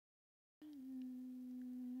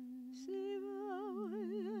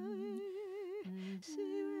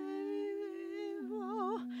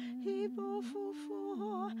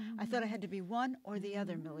I thought I had to be one or the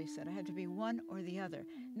other, Millie said. I had to be one or the other.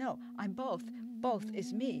 No, I'm both. Both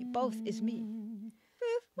is me. Both is me.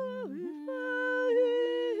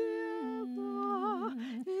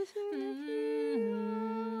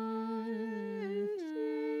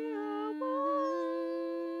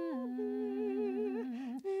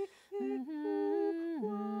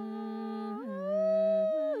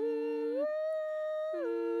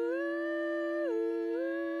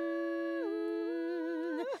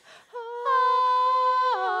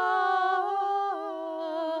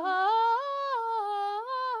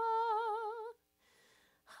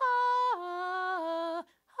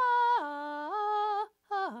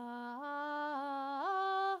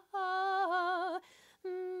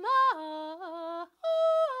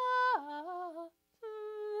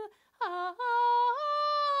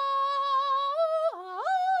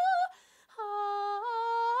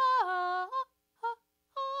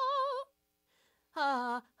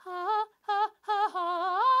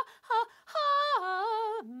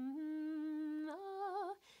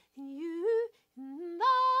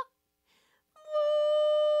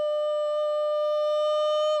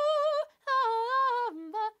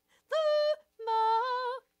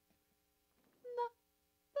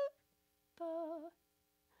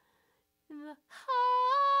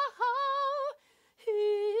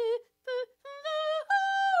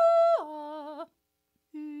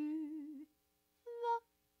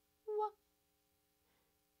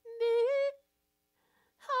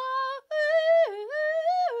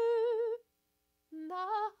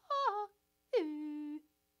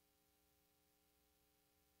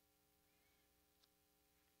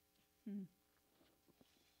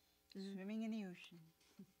 Swimming in the ocean.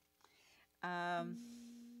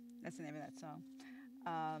 That's the name of that song.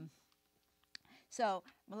 So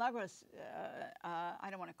Milagros, I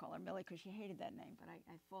don't want to call her Millie because she hated that name, but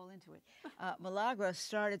I fall into it. Milagros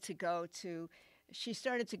started to go,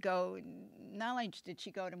 not only did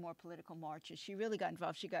she go to more political marches, she really got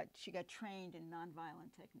involved. She got trained in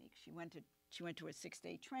nonviolent techniques. She went to a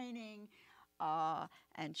 6-day training.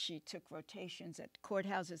 And she took rotations at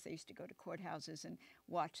courthouses. They used to go to courthouses and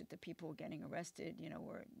watch that the people were getting arrested,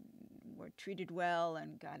 were treated well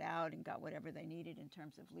and got out and got whatever they needed in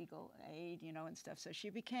terms of legal aid, and stuff. So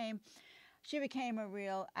she became a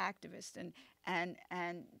real activist, and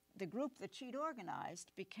the group that she'd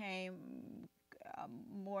organized became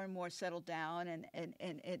more and more settled down, and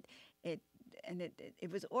it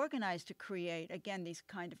was organized to create, again, these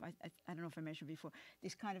kind of, I don't know if I mentioned before,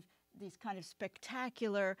 these kind of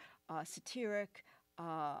spectacular, satiric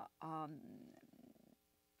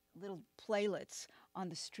little playlets on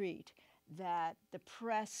the street that the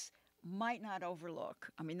press might not overlook.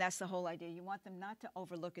 I mean, that's the whole idea. You want them not to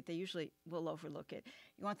overlook it. They usually will overlook it.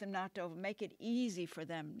 You want them not to make it easy for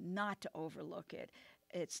them not to overlook it.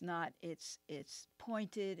 It's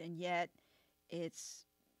pointed, and yet it's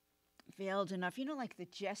veiled enough. Like the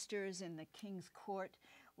jesters in the king's court,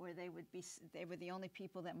 where they were the only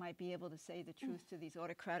people that might be able to say the truth to these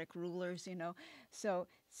autocratic rulers, So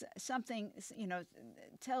something,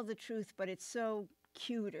 tell the truth, but it's so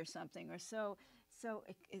cute or something, or so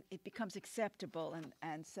it becomes acceptable,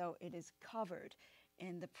 and so it is covered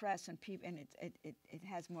in the press, and people, and it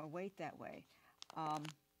has more weight that way.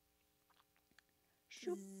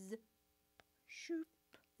 Shoop, shoop.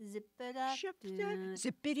 Zip-a-da,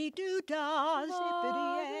 zippity-doo-dah,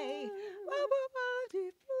 zippity-yay.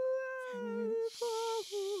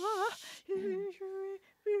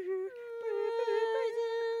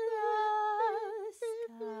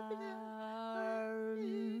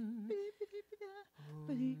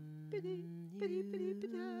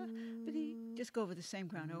 Just go over the same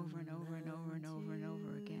ground over and over and over and over and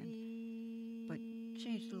over again. But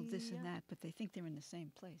change a little this and that, but they think they're in the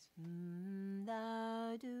same place.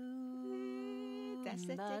 That's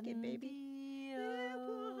the ticket, baby.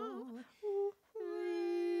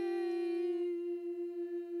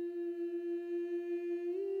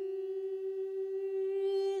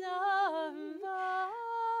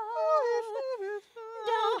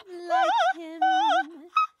 Don't like him.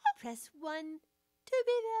 Press 1 to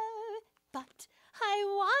be there, but I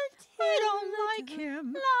want him. I don't like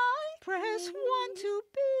him. Press 1 to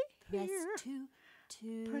be here.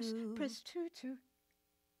 Press 2 to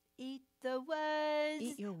eat the words.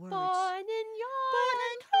 Eat your words. Born in your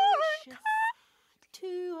conscience.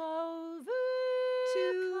 To overcome.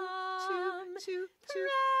 To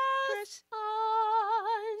press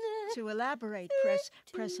on. To elaborate.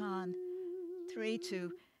 Press on. 3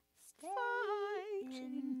 to stay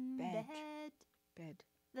in bed.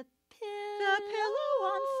 The pillow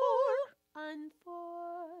on 4.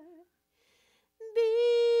 Be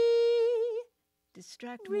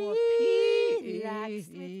Extract more Relax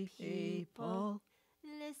with people. people.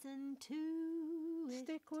 Listen to it.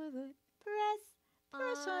 Stick with it. Press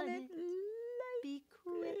Press on it.